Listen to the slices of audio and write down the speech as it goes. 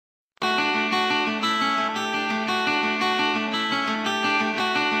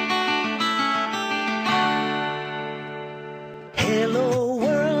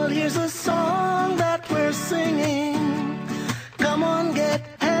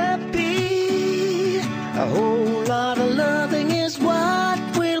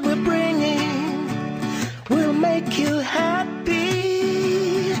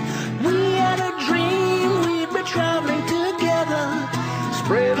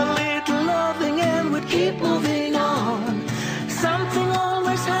keep moving on. Something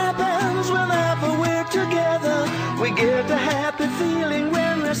always happens whenever we're together. We get a happy feeling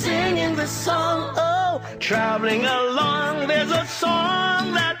when we're singing this song. Oh, traveling along, there's a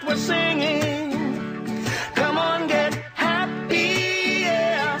song that we're singing. Come on, get happy,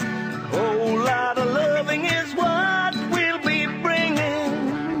 yeah. Whole lot of loving is what we'll be bringing.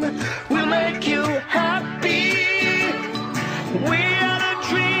 We'll make you happy. We had a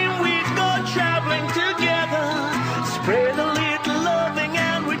dream we'd go traveling together. Spread a little loving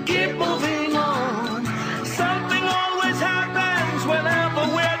and we keep moving on. Something always happens whenever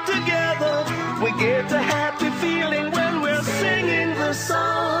we're together. We get a happy feeling when we're singing the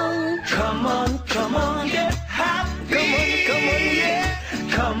song. Come on, get happy. Come on, yeah.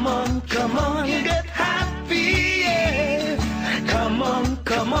 Come on, get